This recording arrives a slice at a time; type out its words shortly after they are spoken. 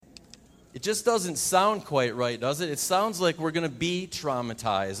It just doesn't sound quite right, does it? It sounds like we're going to be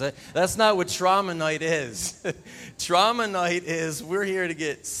traumatized. That's not what trauma night is. Trauma night is we're here to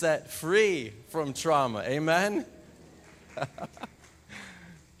get set free from trauma. Amen?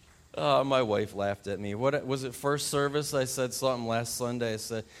 My wife laughed at me. What was it, first service? I said something last Sunday. I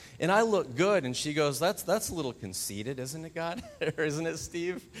said, and I look good. And she goes, that's a little conceited, isn't it, God? Or isn't it,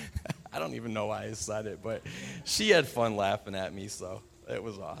 Steve? I don't even know why I said it, but she had fun laughing at me, so it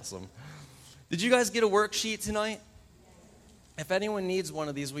was awesome. Did you guys get a worksheet tonight? If anyone needs one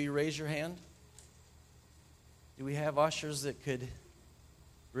of these, will you raise your hand? Do we have ushers that could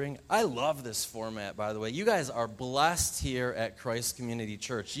bring? I love this format, by the way. You guys are blessed here at Christ Community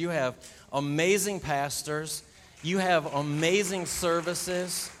Church. You have amazing pastors. You have amazing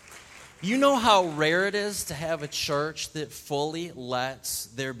services. You know how rare it is to have a church that fully lets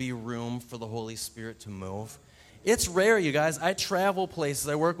there be room for the Holy Spirit to move. It's rare, you guys. I travel places.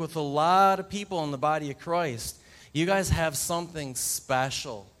 I work with a lot of people in the body of Christ. You guys have something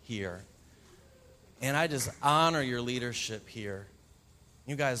special here. And I just honor your leadership here.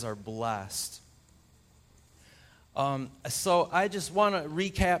 You guys are blessed. So I just want to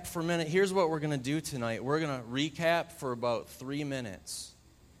recap for a minute. Here's what we're going to do tonight. We're going to recap for about 3 minutes.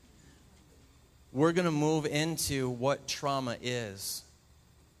 We're going to move into what trauma is.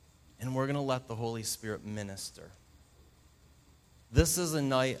 And we're going to let the Holy Spirit minister. This is a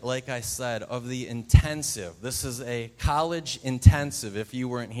night, like I said, of the intensive. This is a college intensive, if you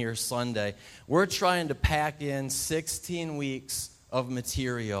weren't here Sunday. We're trying to pack in 16 weeks of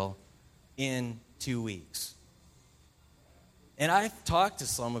material in 2 weeks. And I've talked to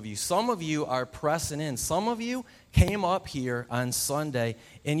some of you. Some of you are pressing in. Some of you came up here on Sunday,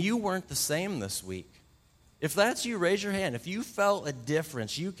 and you weren't the same this week. If that's you, raise your hand. If you felt a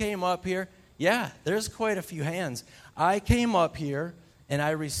difference, you came up here, yeah, there's quite a few hands. I came up here, and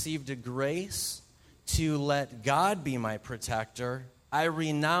I received a grace to let God be my protector. I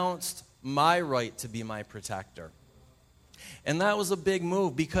renounced my right to be my protector. And that was a big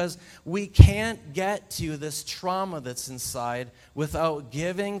move because we can't get to this trauma that's inside without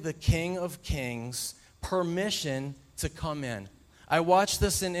giving the King of Kings permission to come in. I watch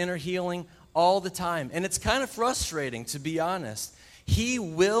this in Inner Healing all the time, and it's kind of frustrating, to be honest. He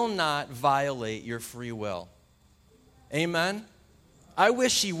will not violate your free will. Amen? I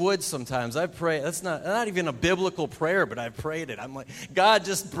wish he would sometimes. I pray. That's not even a biblical prayer, but I prayed it. I'm like, God,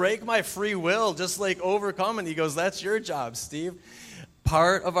 just break my free will, just like overcome. And he goes, that's your job, Steve.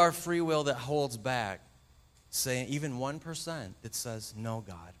 Part of our free will that holds back, saying even 1%, that says, no,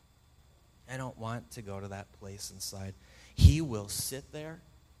 God, I don't want to go to that place inside. He will sit there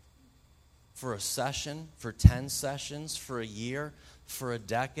for a session, for 10 sessions, for a year, for a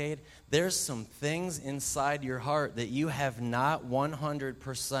decade. There's some things inside your heart that you have not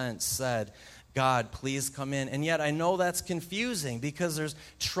 100% said, God, please come in. And yet I know that's confusing because there's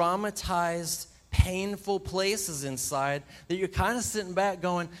traumatized, painful places inside that you're kind of sitting back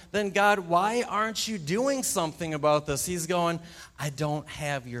going, then God, why aren't you doing something about this? He's going, I don't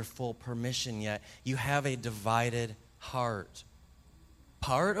have your full permission yet. You have a divided heart.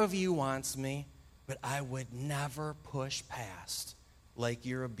 Part of you wants me, but I would never push past like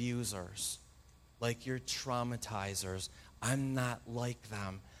your abusers, like your traumatizers. I'm not like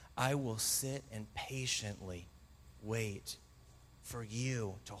them. I will sit and patiently wait for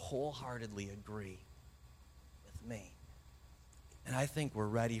you to wholeheartedly agree with me. And I think we're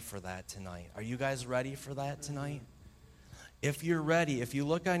ready for that tonight. Are you guys ready for that tonight? If you're ready, if you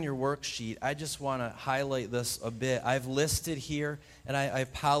look on your worksheet, I just want to highlight this a bit. I've listed here, and I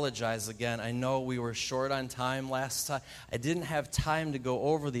apologize again. I know we were short on time last time. I didn't have time to go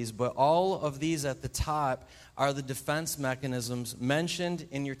over these, but all of these at the top are the defense mechanisms mentioned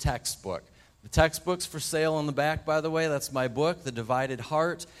in your textbook. The textbook's for sale in the back, by the way. That's my book, The Divided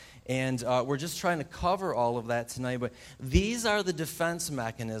Heart. And we're just trying to cover all of that tonight. But these are the defense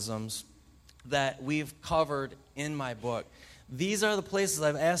mechanisms that we've covered in my book. These are the places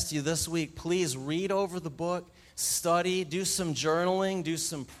I've asked you this week. Please read over the book, study, do some journaling, do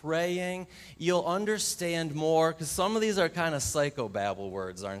some praying. You'll understand more, because some of these are kind of psychobabble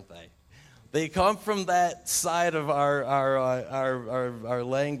words, aren't they? They come from that side of our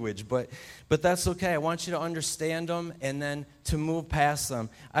language, but that's okay. I want you to understand them and then to move past them.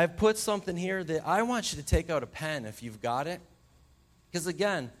 I've put something here that I want you to take out a pen if you've got it, because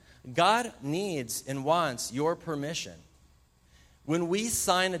again, God needs and wants your permission. When we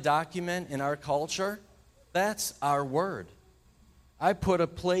sign a document in our culture, that's our word. I put a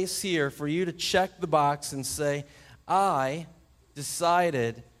place here for you to check the box and say, I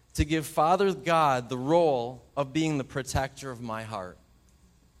decided to give Father God the role of being the protector of my heart.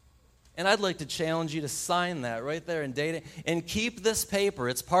 And I'd like to challenge you to sign that right there and date it. And keep this paper.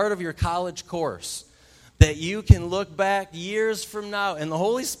 It's part of your college course that you can look back years from now. And the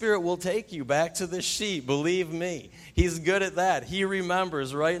Holy Spirit will take you back to this sheet. Believe me. He's good at that. He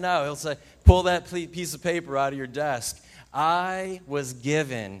remembers right now. He'll say, pull that piece of paper out of your desk. I was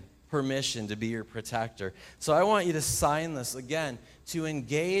given permission to be your protector. So I want you to sign this again, to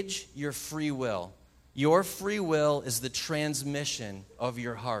engage your free will. Your free will is the transmission of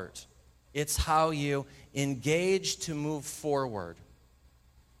your heart. It's how you engage to move forward.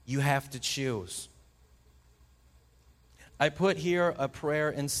 You have to choose. I put here a prayer,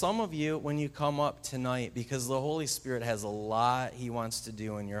 and some of you, when you come up tonight, because the Holy Spirit has a lot He wants to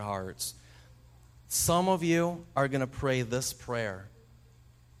do in your hearts, some of you are going to pray this prayer.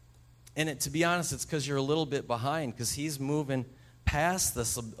 And to be honest, it's because you're a little bit behind, because He's moving past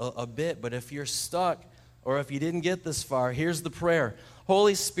this a bit. But if you're stuck, or if you didn't get this far, here's the prayer.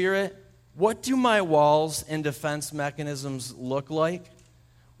 Holy Spirit, what do my walls and defense mechanisms look like?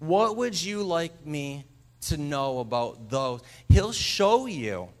 What would you like me to know about those? He'll show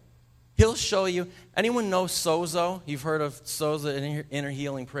you. He'll show you. Anyone know Sozo? You've heard of Sozo, Inner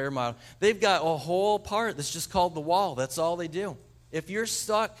Healing Prayer Model. They've got a whole part that's just called the wall. That's all they do. If you're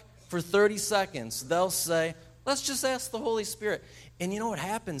stuck for 30 seconds, they'll say, let's just ask the Holy Spirit. And you know what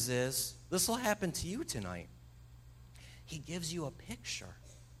happens is, this will happen to you tonight. He gives you a picture.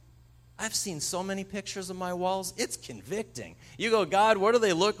 I've seen so many pictures of my walls, it's convicting. You go, God, what do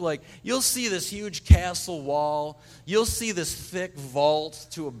they look like? You'll see this huge castle wall. You'll see this thick vault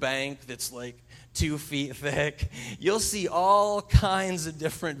to a bank that's like 2 feet thick. You'll see all kinds of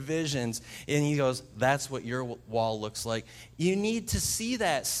different visions. And he goes, that's what your wall looks like. You need to see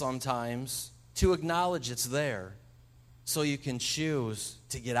that sometimes to acknowledge it's there, so you can choose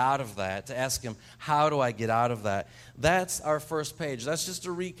to get out of that, to ask Him, how do I get out of that? That's our first page. That's just a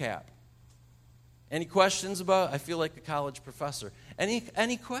recap. Any questions about, I feel like a college professor.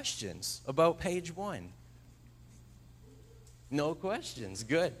 Any questions about page 1? No questions.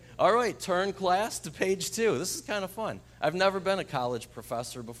 Good. All right, turn class to page 2. This is kind of fun. I've never been a college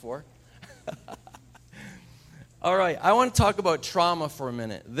professor before. All right, I want to talk about trauma for a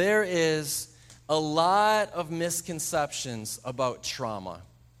minute. There is a lot of misconceptions about trauma.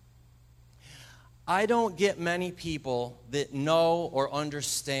 I don't get many people that know or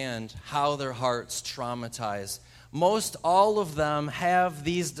understand how their heart's traumatized. Most all of them have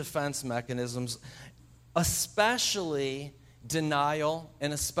these defense mechanisms, especially denial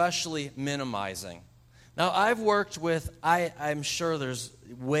and especially minimizing. Now, I've worked with, I'm sure there's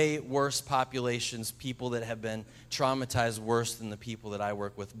way worse populations, people that have been traumatized worse than the people that I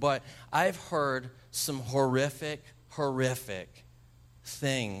work with. But I've heard some horrific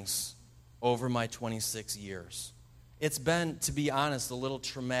things over my 26 years. It's been, to be honest, a little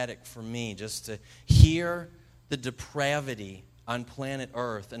traumatic for me just to hear the depravity on planet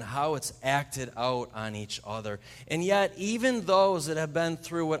Earth and how it's acted out on each other. And yet, even those that have been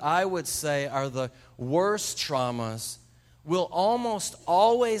through what I would say are the worst traumas will almost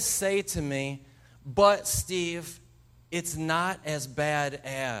always say to me, but Steve, it's not as bad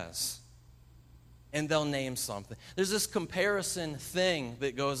as. And they'll name something. There's this comparison thing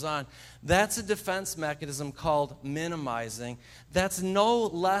that goes on. That's a defense mechanism called minimizing. That's no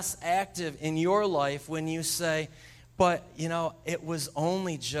less active in your life when you say, but, you know, it was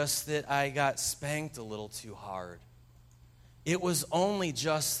only just that I got spanked a little too hard. It was only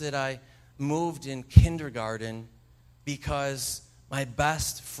just that I moved in kindergarten because my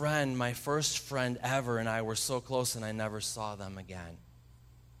best friend, my first friend ever, and I were so close and I never saw them again.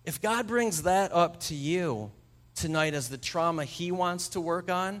 If God brings that up to you tonight as the trauma He wants to work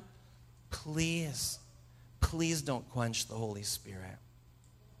on, please don't quench the Holy Spirit.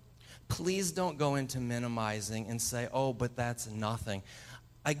 Please don't go into minimizing and say, oh, but that's nothing.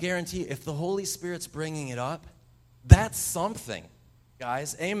 I guarantee you, if the Holy Spirit's bringing it up, that's something,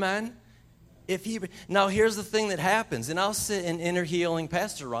 guys. Amen? Now, here's the thing that happens, and I'll sit in Inner Healing.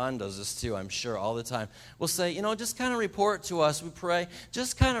 Pastor Ron does this too, I'm sure, all the time. We'll say, just kind of report to us. We pray.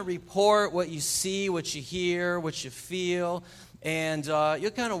 Just kind of report what you see, what you hear, what you feel, and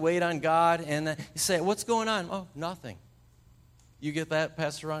you'll kind of wait on God, and then you say, what's going on? Oh, nothing. You get that,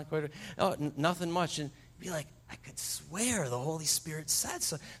 Pastor Ron? Oh, nothing much. And be like, I could swear the Holy Spirit said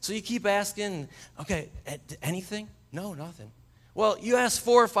so. So you keep asking, okay, anything? No, nothing. Well, you ask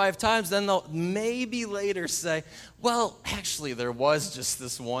 4 or 5 times, then they'll maybe later say, well, actually, there was just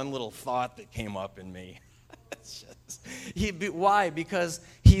this one little thought that came up in me. Why? Because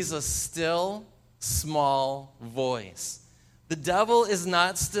he's a still, small voice. The devil is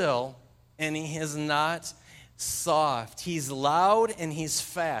not still, and he is not soft. He's loud and he's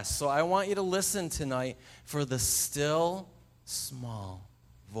fast. So I want you to listen tonight for the still, small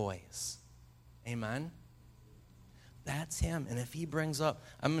voice. Amen? That's him. And if he brings up,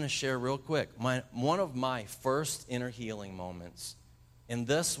 I'm going to share real quick, one of my first inner healing moments. And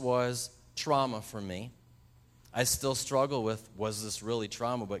this was trauma for me. I still struggle with, was this really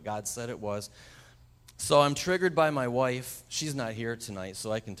trauma? But God said it was. So I'm triggered by my wife. She's not here tonight,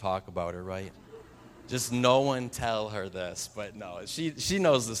 so I can talk about her, right? Just no one tell her this. But no, she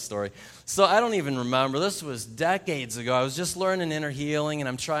knows this story. So I don't even remember. This was decades ago. I was just learning inner healing, and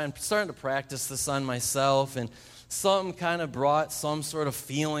I'm starting to practice this on myself. And something kind of brought some sort of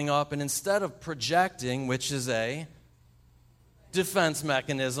feeling up. And instead of projecting, which is a defense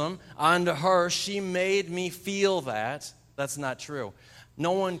mechanism, onto her, she made me feel that. That's not true.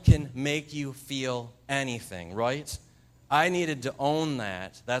 No one can make you feel anything, right? I needed to own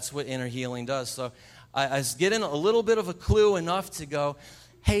that. That's what inner healing does. So I was getting a little bit of a clue, enough to go,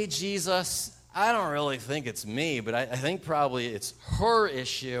 hey, Jesus, I don't really think it's me, but I think probably it's her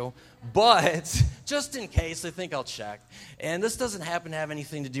issue. But just in case, I think I'll check. And this doesn't happen to have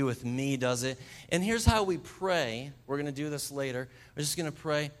anything to do with me, does it? And here's how we pray. We're going to do this later. We're just going to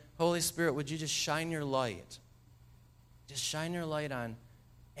pray, Holy Spirit, would you just shine your light? Just shine your light on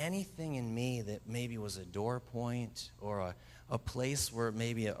anything in me that maybe was a door point or a place where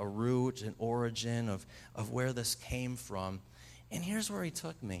maybe a root, an origin of where this came from. And here's where he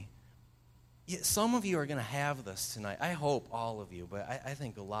took me. Some of you are going to have this tonight. I hope all of you, but I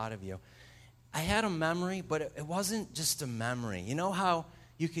think a lot of you. I had a memory, but it wasn't just a memory. You know how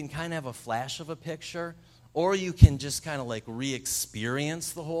you can kind of have a flash of a picture, or you can just kind of like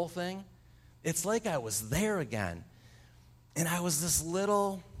re-experience the whole thing? It's like I was there again. And I was this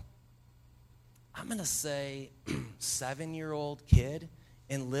little, I'm going to say 7-year-old kid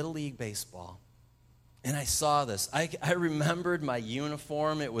in Little League Baseball. And I saw this. I remembered my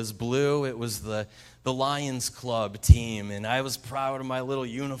uniform. It was blue. It was the Lions Club team. And I was proud of my little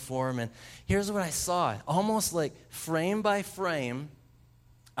uniform. And here's what I saw. Almost like frame by frame,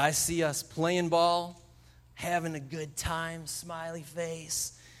 I see us playing ball, having a good time, smiley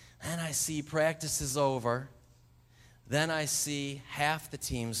face. Then I see practice is over. Then I see half the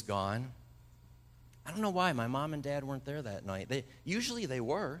team's gone. I don't know why. My mom and dad weren't there that night. Usually they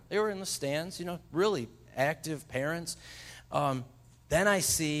were. They were in the stands, really active parents. Then I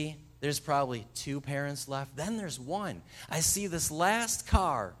see there's probably 2 parents left. Then there's one. I see this last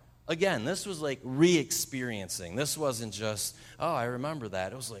car. Again, this was like re-experiencing. This wasn't just, oh, I remember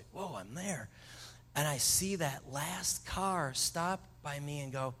that. It was like, whoa, I'm there. And I see that last car stop by me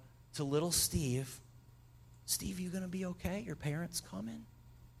and go to little Steve, Steve, you going to be okay? Your parents coming?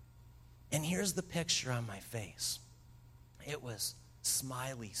 And here's the picture on my face. It was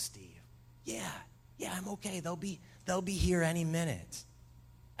smiley Steve. Yeah, I'm okay. They'll be here any minute.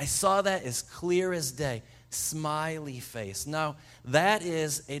 I saw that as clear as day. Smiley face. Now, that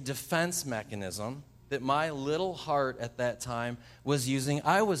is a defense mechanism that my little heart at that time was using.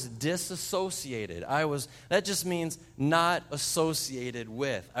 I was disassociated. That just means not associated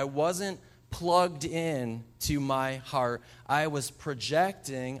with. I wasn't plugged in to my heart. I was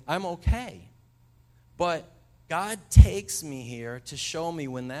projecting, I'm okay. But God takes me here to show me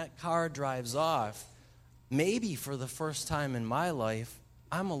when that car drives off, maybe for the first time in my life,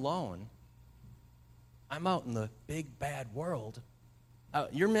 I'm alone. I'm out in the big, bad world.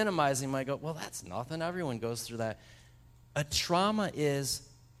 You're minimizing my well, that's nothing. Everyone goes through that. A trauma is,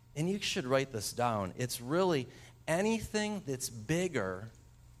 and you should write this down, it's really anything that's bigger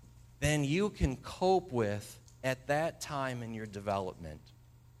than you can cope with at that time in your development.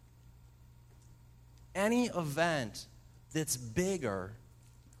 Any event that's bigger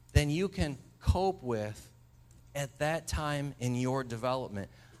than you can cope with at that time in your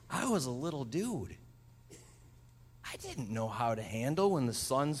development. I was a little dude. I didn't know how to handle when the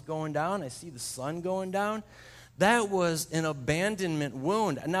sun's going down. I see the sun going down. That was an abandonment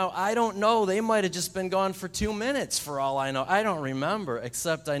wound. Now, I don't know. They might have just been gone for 2 minutes for all I know. I don't remember,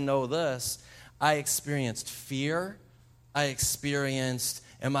 except I know this. I experienced fear. I experienced,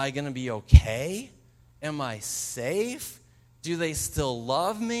 am I going to be okay? Am I safe? Do they still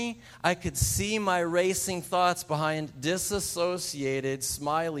love me? I could see my racing thoughts behind disassociated,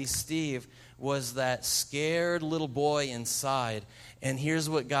 smiley Steve was that scared little boy inside. And here's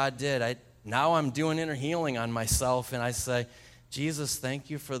what God did. Now I'm doing inner healing on myself, and I say, Jesus,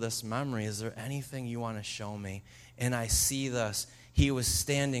 thank you for this memory. Is there anything you want to show me? And I see this. He was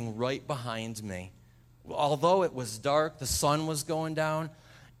standing right behind me. Although it was dark, the sun was going down,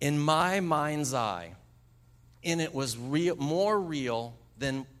 in my mind's eye, and it was more real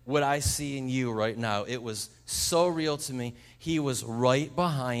than what I see in you right now. It was so real to me. He was right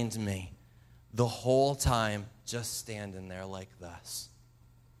behind me the whole time, just standing there like this.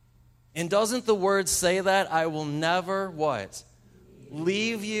 And doesn't the word say that? I will never, what?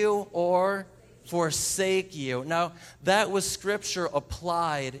 Leave you or forsake you. Now, that was scripture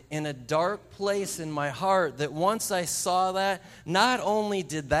applied in a dark place in my heart, that once I saw that, not only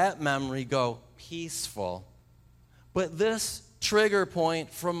did that memory go peaceful, but this trigger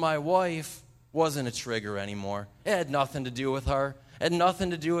point from my wife wasn't a trigger anymore. It had nothing to do with her. It had nothing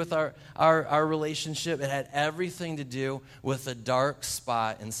to do with our relationship. It had everything to do with a dark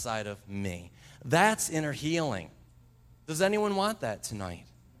spot inside of me. That's inner healing. Does anyone want that tonight?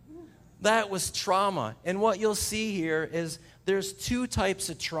 That was trauma. And what you'll see here is there's two types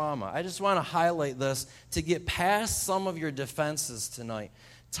of trauma. I just want to highlight this to get past some of your defenses tonight.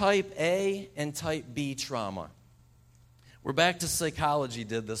 Type A and type B trauma. We're back to psychology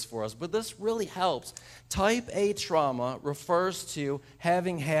did this for us, but this really helps. Type A trauma refers to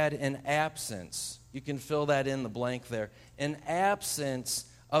having had an absence. You can fill that in the blank there. An absence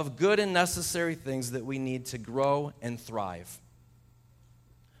of good and necessary things that we need to grow and thrive.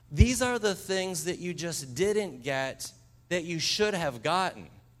 These are the things that you just didn't get that you should have gotten.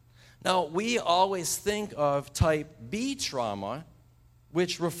 Now, we always think of type B trauma,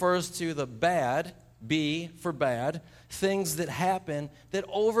 which refers to the bad, B for bad, things that happen that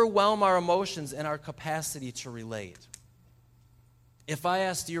overwhelm our emotions and our capacity to relate. If I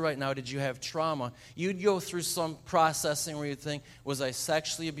asked you right now, did you have trauma? You'd go through some processing where you'd think, was I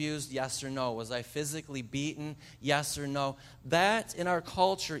sexually abused? Yes or no. Was I physically beaten? Yes or no. That in our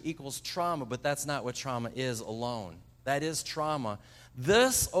culture equals trauma, but that's not what trauma is alone. That is trauma.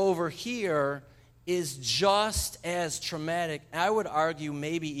 This over here is just as traumatic. I would argue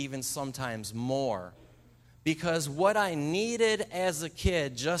maybe even sometimes more. Because what I needed as a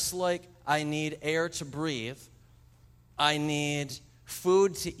kid, just like I need air to breathe, I need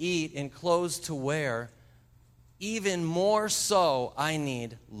food to eat and clothes to wear, even more so, I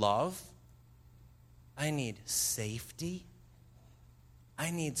need love, I need safety,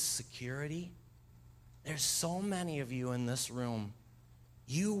 I need security. There's so many of you in this room,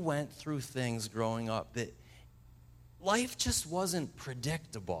 you went through things growing up that life just wasn't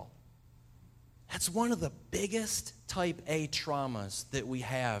predictable. That's one of the biggest type A traumas that we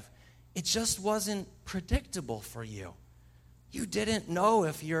have. It just wasn't predictable for you. You didn't know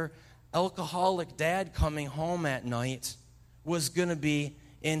if your alcoholic dad coming home at night was going to be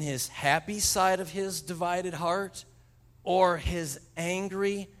in his happy side of his divided heart or his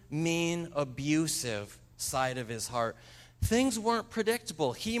angry, mean, abusive side of his heart. Things weren't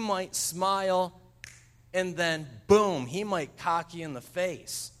predictable. He might smile and then, boom, he might cock you in the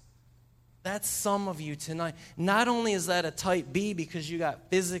face. That's some of you tonight. Not only is that a type B because you got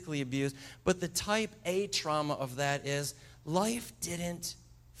physically abused, but the type A trauma of that is life didn't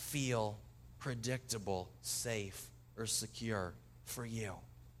feel predictable, safe, or secure for you.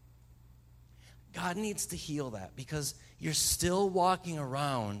 God needs to heal that because you're still walking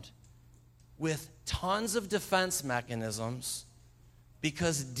around with tons of defense mechanisms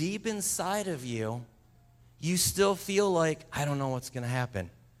because deep inside of you, you still feel like, I don't know what's going to happen.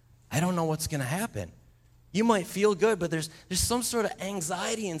 I don't know what's going to happen. You might feel good, but there's some sort of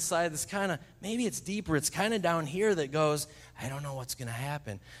anxiety inside that's kind of, maybe it's deeper, it's kind of down here that goes, I don't know what's going to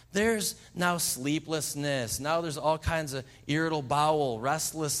happen. There's now sleeplessness. Now there's all kinds of irritable bowel,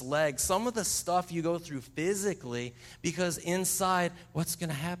 restless legs, some of the stuff you go through physically because inside, what's going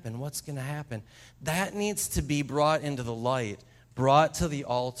to happen? What's going to happen? That needs to be brought into the light, brought to the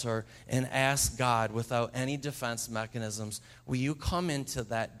altar, and ask God without any defense mechanisms, will you come into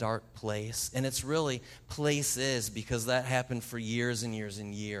that dark place? And it's really places because that happened for years and years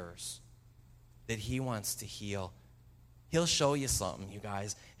and years that he wants to heal. He'll show you something, you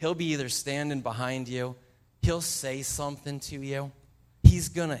guys. He'll be either standing behind you, he'll say something to you. He's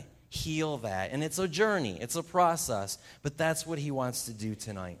going to heal that. And it's a journey, it's a process, but that's what he wants to do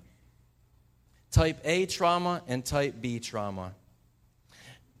tonight. Type A trauma and type B trauma.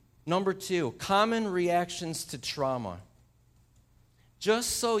 Number 2, common reactions to trauma.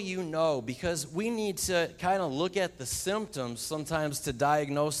 Just so you know, because we need to kind of look at the symptoms sometimes to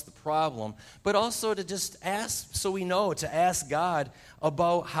diagnose the problem, but also to just ask, so we know, to ask God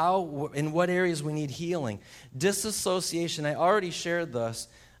about how, in what areas we need healing. Disassociation, I already shared this,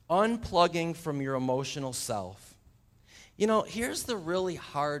 unplugging from your emotional self. You know, here's the really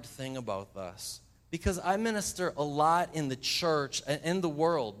hard thing about this. Because I minister a lot in the church and in the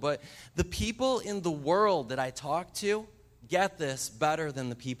world, but the people in the world that I talk to get this better than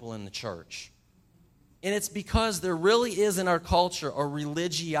the people in the church. And it's because there really is in our culture a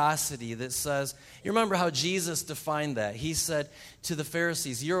religiosity that says, you remember how Jesus defined that? He said to the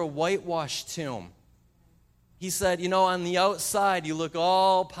Pharisees, you're a whitewashed tomb. He said, on the outside you look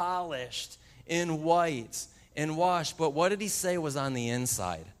all polished in white and washed, but what did he say was on the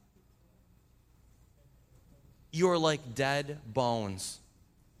inside? You are like dead bones.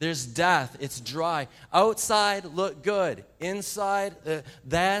 There's death. It's dry. Outside, look good. Inside,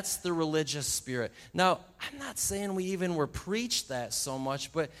 that's the religious spirit. Now, I'm not saying we even were preached that so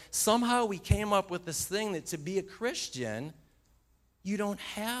much, but somehow we came up with this thing that to be a Christian, you don't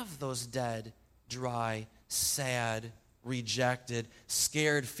have those dead, dry, sad, rejected,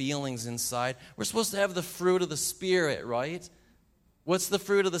 scared feelings inside. We're supposed to have the fruit of the Spirit, right? What's the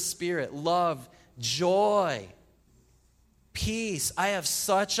fruit of the Spirit? Love, joy, peace. I have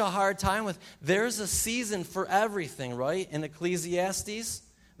such a hard time with, there's a season for everything, right? In Ecclesiastes,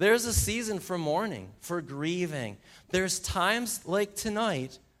 there's a season for mourning, for grieving. There's times like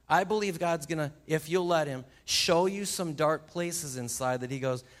tonight, I believe God's going to, if you'll let him, show you some dark places inside that he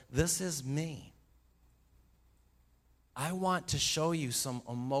goes, this is me. I want to show you some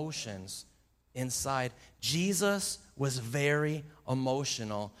emotions inside. Jesus was very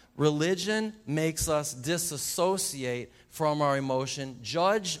emotional. Religion makes us disassociate from our emotion,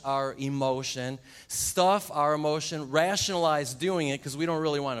 judge our emotion, stuff our emotion, rationalize doing it because we don't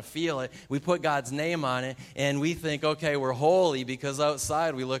really want to feel it. We put God's name on it, and we think, okay, we're holy because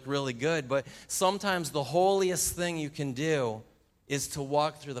outside we look really good. But sometimes the holiest thing you can do is to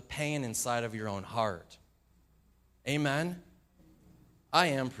walk through the pain inside of your own heart. Amen? I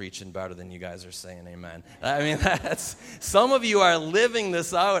am preaching better than you guys are saying amen. I mean, some of you are living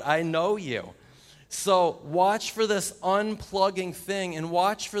this out. I know you. So watch for this unplugging thing and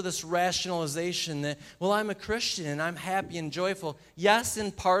watch for this rationalization that, well, I'm a Christian and I'm happy and joyful. Yes,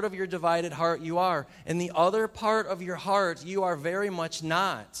 in part of your divided heart you are. In the other part of your heart, you are very much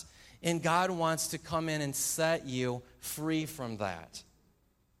not. And God wants to come in and set you free from that.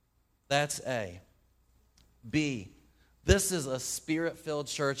 That's A. B. This is a spirit-filled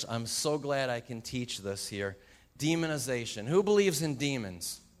church. I'm so glad I can teach this here. Demonization. Who believes in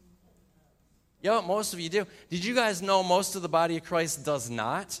demons? Yeah, most of you do. Did you guys know most of the body of Christ does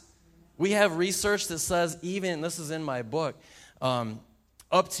not? We have research that says even, this is in my book,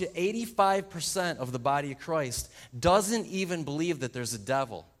 up to 85% of the body of Christ doesn't even believe that there's a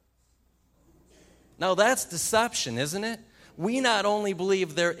devil. Now that's deception, isn't it? We not only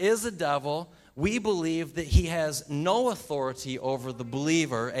believe there is a devil, we believe that he has no authority over the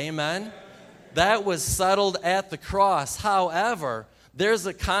believer. Amen? That was settled at the cross. However, there's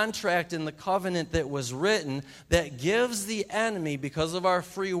a contract in the covenant that was written that gives the enemy, because of our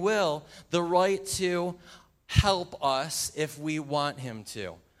free will, the right to help us if we want him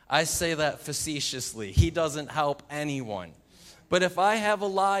to. I say that facetiously. He doesn't help anyone. But if I have a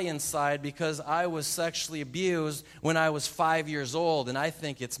lie inside because I was sexually abused when I was 5 years old and I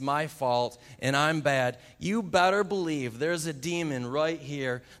think it's my fault and I'm bad, you better believe there's a demon right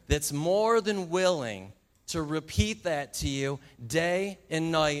here that's more than willing to repeat that to you day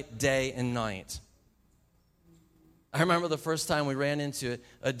and night, day and night. I remember the first time we ran into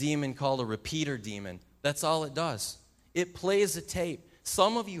a demon called a repeater demon. That's all it does. It plays a tape.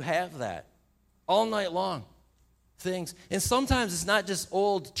 Some of you have that all night long. Things. And sometimes it's not just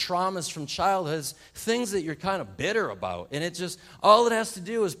old traumas from childhood, it's things that you're kind of bitter about. And it just, all it has to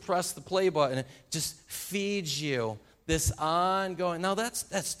do is press the play button. It just feeds you this ongoing. Now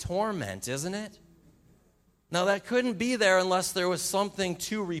that's torment, isn't it? Now that couldn't be there unless there was something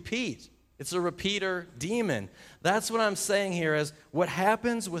to repeat. It's a repeater demon. That's what I'm saying here is what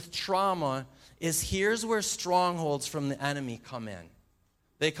happens with trauma is here's where strongholds from the enemy come in.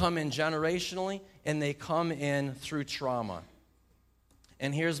 They come in generationally, and they come in through trauma.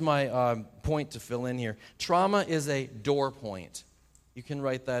 And here's my point to fill in here. Trauma is a door point. You can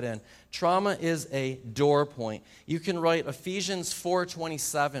write that in. Trauma is a door point. You can write Ephesians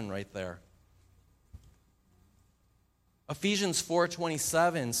 4:27 right there. Ephesians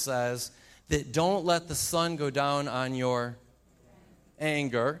 4:27 says that don't let the sun go down on your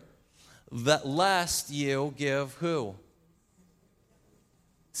anger, that lest you give who?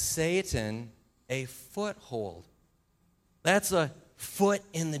 Satan a foothold. That's a foot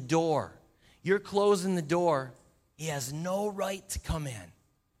in the door. You're closing the door. He has no right to come in,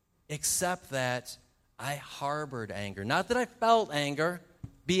 except that I harbored anger. Not that I felt anger.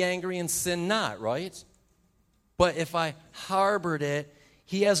 Be angry and sin not, right? But if I harbored it,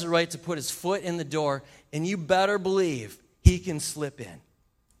 he has a right to put his foot in the door, and you better believe he can slip in.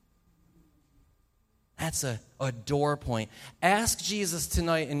 That's a door point. Ask Jesus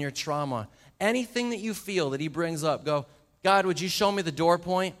tonight in your trauma. Anything that you feel that he brings up, go, God, would you show me the door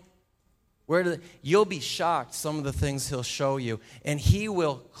point? You'll be shocked some of the things he'll show you. And he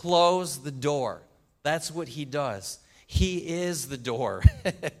will close the door. That's what he does. He is the door.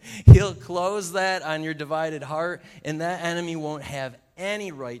 He'll close that on your divided heart, and that enemy won't have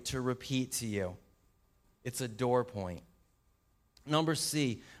any right to repeat to you. It's a door point. Number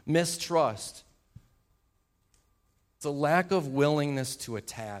C, mistrust. It's a lack of willingness to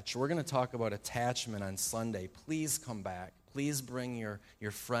attach. We're going to talk about attachment on Sunday. Please come back. Please bring your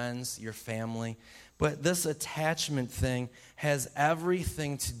friends, your family. But this attachment thing has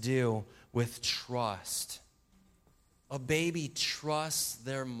everything to do with trust. A baby trusts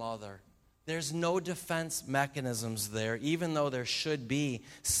their mother. There's no defense mechanisms there, even though there should be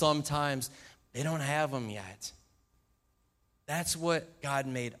sometimes. They don't have them yet. That's what God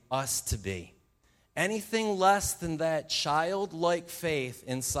made us to be. Anything less than that childlike faith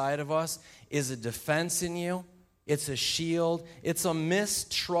inside of us is a defense in you. It's a shield. It's a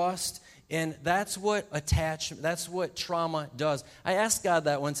mistrust. And that's what attachment, that's what trauma does. I asked God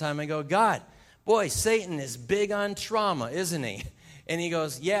that one time. I go, God, boy, Satan is big on trauma, isn't he? And he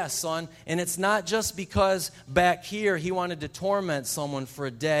goes, yeah, son. And it's not just because back here he wanted to torment someone for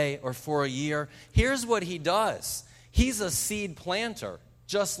a day or for a year. Here's what he does. He's a seed planter,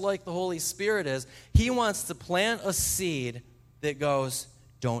 just like the Holy Spirit is. He wants to plant a seed that goes,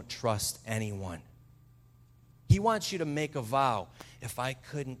 don't trust anyone. He wants you to make a vow. If I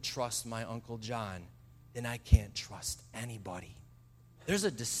couldn't trust my Uncle John, then I can't trust anybody. There's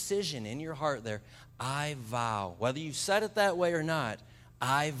a decision in your heart there. I vow, whether you said it that way or not,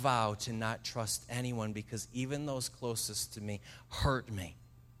 I vow to not trust anyone because even those closest to me hurt me.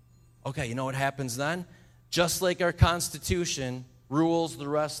 Okay, you know what happens then? Just like our Constitution rules the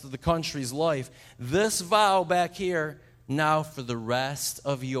rest of the country's life, this vow back here, now for the rest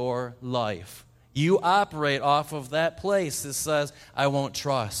of your life. You operate off of that place that says, I won't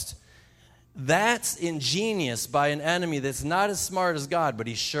trust. That's ingenious by an enemy that's not as smart as God, but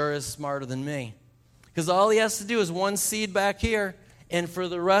he sure is smarter than me. Because all he has to do is one seed back here, and for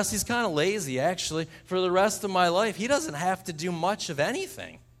the rest, he's kind of lazy, actually. For the rest of my life, he doesn't have to do much of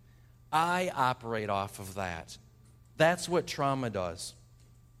anything. I operate off of that. That's what trauma does.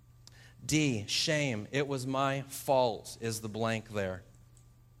 D, shame. It was my fault is the blank there.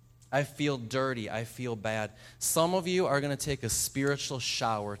 I feel dirty. I feel bad. Some of you are going to take a spiritual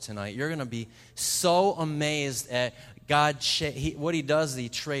shower tonight. You're going to be so amazed at God. What he does is he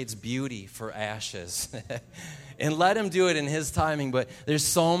trades beauty for ashes. And let him do it in his timing. But there's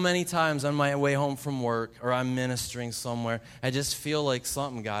so many times on my way home from work or I'm ministering somewhere, I just feel like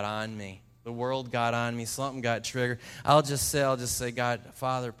something got on me. The world got on me. Something got triggered. I'll just say, God,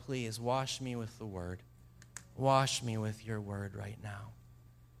 Father, please wash me with the word. Wash me with your word right now.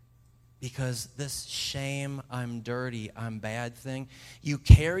 Because this shame, I'm dirty, I'm bad thing, you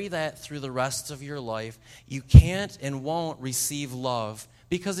carry that through the rest of your life. You can't and won't receive love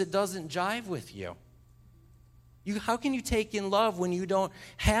because it doesn't jive with you. How can you take in love when you don't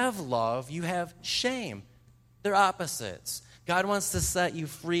have love? You have shame. They're opposites. God wants to set you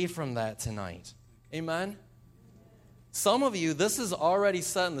free from that tonight. Amen? Some of you, this is already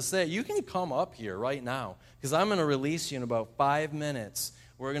set in the state. You can come up here right now because I'm going to release you in about 5 minutes.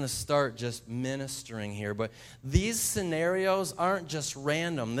 We're going to start just ministering here. But these scenarios aren't just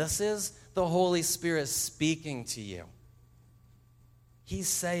random. This is the Holy Spirit speaking to you. He's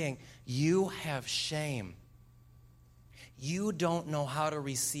saying, you have shame. You don't know how to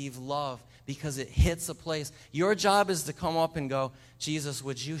receive love because it hits a place. Your job is to come up and go, Jesus,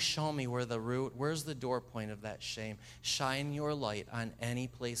 would you show me where's the door point of that shame? Shine your light on any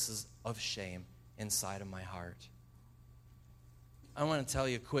places of shame inside of my heart. I want to tell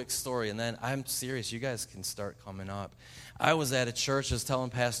you a quick story, and then I'm serious. You guys can start coming up. I was at a church. I was telling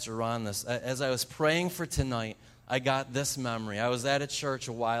Pastor Ron this. As I was praying for tonight, I got this memory. I was at a church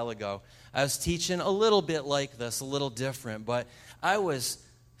a while ago. I was teaching a little bit like this, a little different, but I was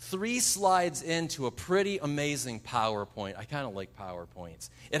 3 slides into a pretty amazing PowerPoint. I kind of like PowerPoints.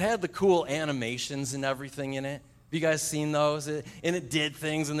 It had the cool animations and everything in it. Have you guys seen those? And it did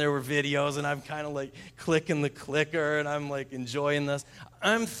things, and there were videos, and I'm kind of like clicking the clicker, and I'm like enjoying this.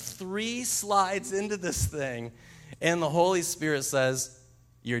 I'm 3 slides into this thing, and the Holy Spirit says,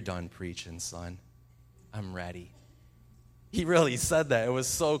 you're done preaching, son. I'm ready. He really said that. It was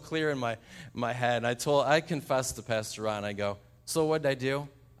so clear in my head. And I confessed to Pastor Ron, I go, so what did I do?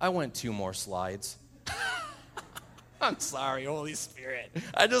 I went 2 more slides. I'm sorry, Holy Spirit.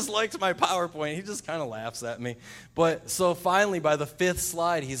 I just liked my PowerPoint. He just kind of laughs at me. But so finally, by the 5th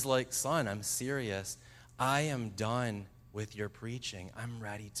slide, he's like, son, I'm serious. I am done with your preaching. I'm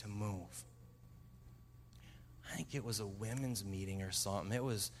ready to move. I think it was a women's meeting or something. It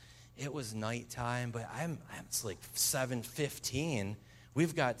was nighttime, but it's like 7:15.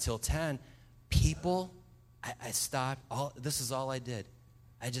 We've got till 10. People, I stopped. This is all I did.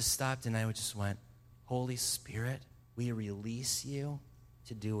 I just stopped and I just went, Holy Spirit, we release you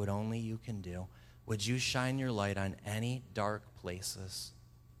to do what only you can do. Would you shine your light on any dark places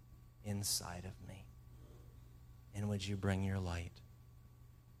inside of me? And would you bring your light?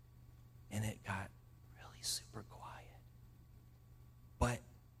 And it got really super quiet. But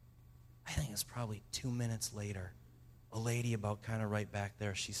I think it's probably 2 minutes later, a lady about kind of right back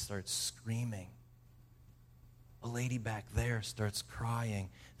there, she starts screaming. A lady back there starts crying.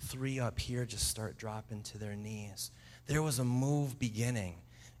 3 up here just start dropping to their knees. There was a move beginning,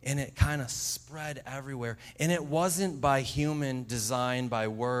 and it kind of spread everywhere. And it wasn't by human design, by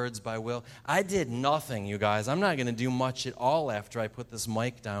words, by will. I did nothing, you guys. I'm not going to do much at all after I put this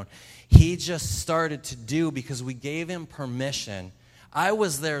mic down. He just started to do because we gave him permission. I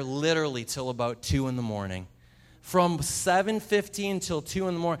was there literally till about 2 in the morning. From 7:15 till 2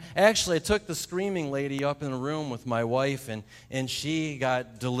 in the morning. Actually, I took the screaming lady up in a room with my wife, and she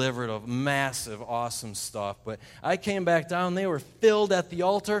got delivered of massive, awesome stuff. But I came back down. They were filled at the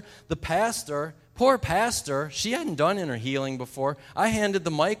altar. The pastor, poor pastor, she hadn't done inner healing before. I handed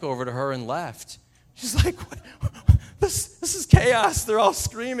the mic over to her and left. She's like, what? This is chaos. They're all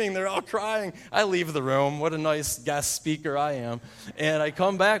screaming. They're all crying. I leave the room. What a nice guest speaker I am. And I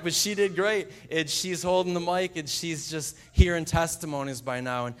come back, but she did great. And she's holding the mic, and she's just hearing testimonies by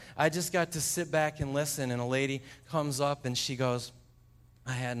now. And I just got to sit back and listen. And a lady comes up, and she goes,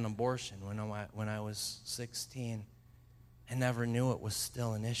 I had an abortion when I was 16. I never knew it was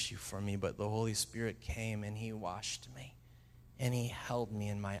still an issue for me, but the Holy Spirit came, and he washed me. And he held me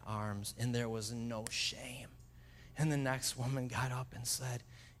in my arms, and there was no shame. And the next woman got up and said,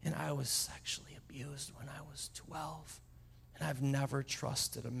 and I was sexually abused when I was 12, and I've never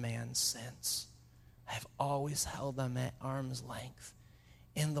trusted a man since. I've always held them at arm's length.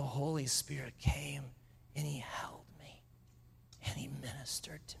 And the Holy Spirit came, and he held me, and he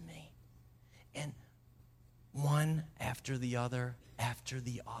ministered to me. And one after the other,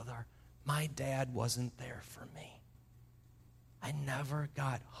 my dad wasn't there for me. I never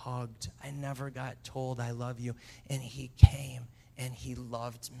got hugged. I never got told I love you. And he came and he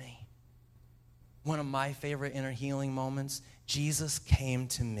loved me. One of my favorite inner healing moments, Jesus came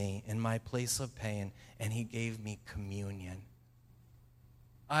to me in my place of pain and he gave me communion.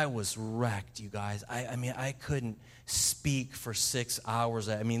 I was wrecked, you guys. I mean, I couldn't speak for 6 hours.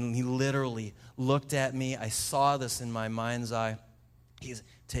 I mean, he literally looked at me. I saw this in my mind's eye. He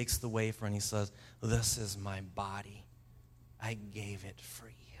takes the wafer and he says, this is my body. I gave it for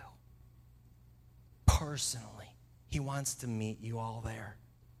you. Personally, he wants to meet you all there.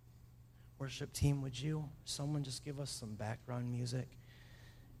 Worship team, would you? Someone just give us some background music.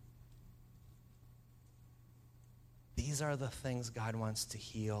 These are the things God wants to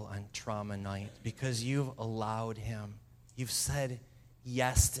heal on trauma night because you've allowed him. You've said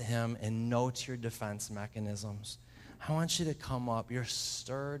yes to him and no to your defense mechanisms. I want you to come up. You're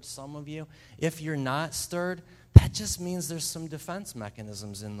stirred, some of you. If you're not stirred, that just means there's some defense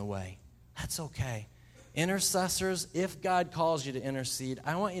mechanisms in the way. That's okay. Intercessors, if God calls you to intercede,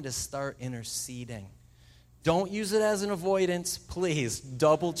 I want you to start interceding. Don't use it as an avoidance. Please,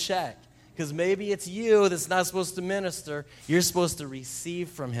 double check. Because maybe it's you that's not supposed to minister. You're supposed to receive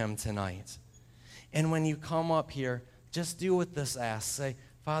from him tonight. And when you come up here, just do what this asks. Say,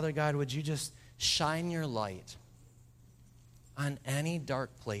 Father God, would you just shine your light on any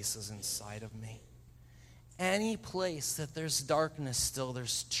dark places inside of me? Any place that there's darkness still,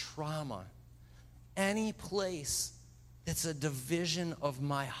 there's trauma. Any place that's a division of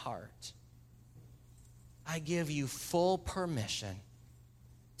my heart, I give you full permission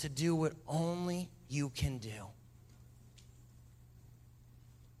to do what only you can do.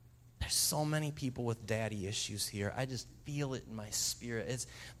 There's so many people with daddy issues here. I just feel it in my spirit. It's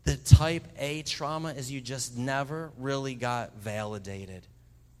the type A trauma is you just never really got validated.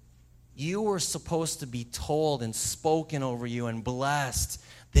 You were supposed to be told and spoken over you and blessed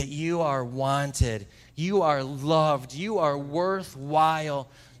that you are wanted, you are loved, you are worthwhile,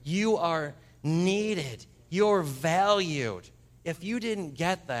 you are needed, you're valued. If you didn't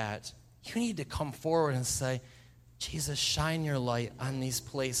get that, you need to come forward and say, Jesus, shine your light on these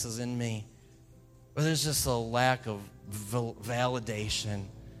places in me where there's just a lack of validation.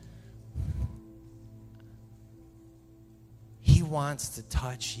 He wants to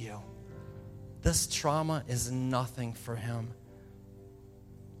touch you. This trauma is nothing for him.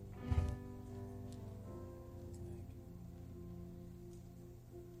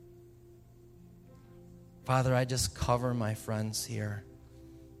 Father, I just cover my friends here.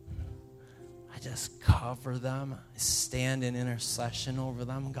 I just cover them. I stand in intercession over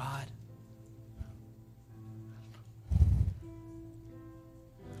them, God.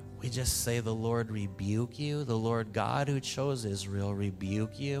 We just say the Lord rebuke you. The Lord God who chose Israel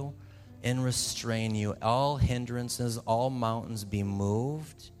rebuke you and restrain you. All hindrances, all mountains be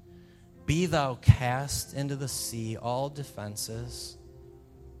moved. Be thou cast into the sea, all defenses.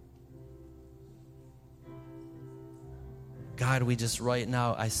 God, we just right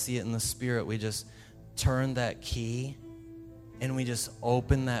now, I see it in the Spirit, we just turn that key and we just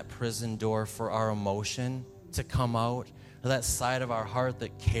open that prison door for our emotion to come out, or that side of our heart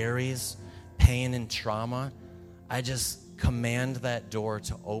that carries pain and trauma. I just command that door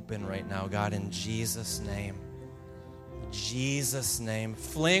to open right now, God, in Jesus' name. Jesus' name.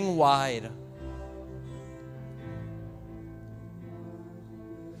 Fling wide.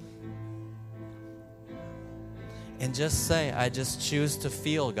 And just say, I just choose to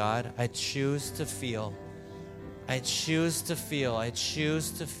feel, God. I choose to feel. I choose to feel. I choose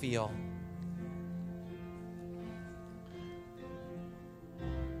to feel.